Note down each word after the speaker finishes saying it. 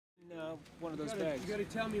one of those bags. You gotta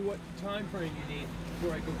tell me what time frame you need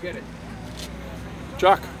before I go get it.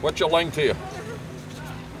 Chuck, what's your length here?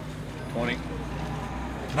 20.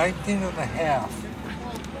 19 and a half.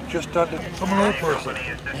 Just under, I'm an old person.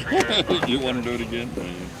 You want to do it again?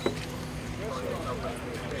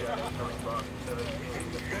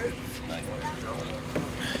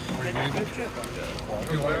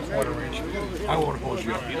 I want to hold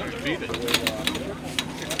you up.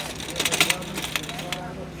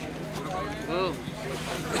 Whoa.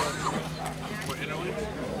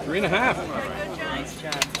 3.5. Nice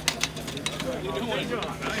job.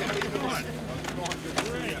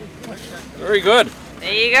 Very good.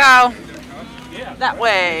 There you go. That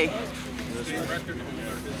way.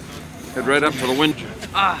 Head right up to the wind.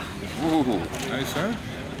 Ah. Ooh. Nice, huh?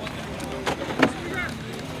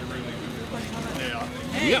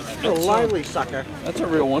 Yeah. A lively sucker. That's a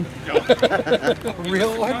real one.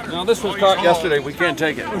 Real one? No, this was caught yesterday. We can't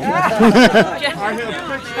take it. I have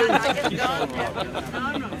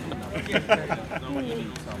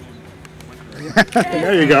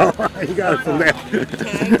There you go. You got it from there.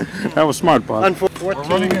 That was smart, Bob.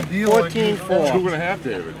 14, 14, 4. 2.5,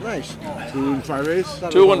 David. Nice. 2 and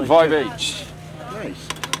 5/8. 2 and 5/8. Nice.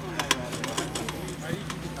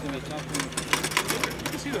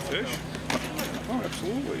 You see the fish? Oh,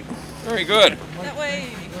 absolutely. Very good. That way.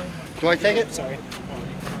 Do I take it? Sorry.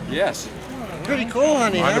 Yes. Pretty cool,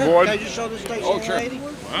 honey, On the huh? board? Can I just show the station Oh, sure. lady?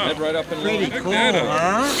 Head right up and Pretty load. cool, that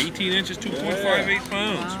huh? 18 inches, 2.58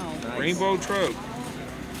 pounds. Rainbow trout.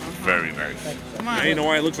 Very nice. Come I on. didn't know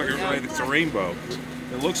why it looks like it's a rainbow.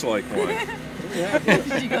 It looks like one.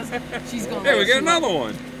 She's going. Hey, we got another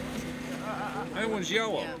one. That one's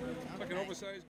yellow. It's like an oversized.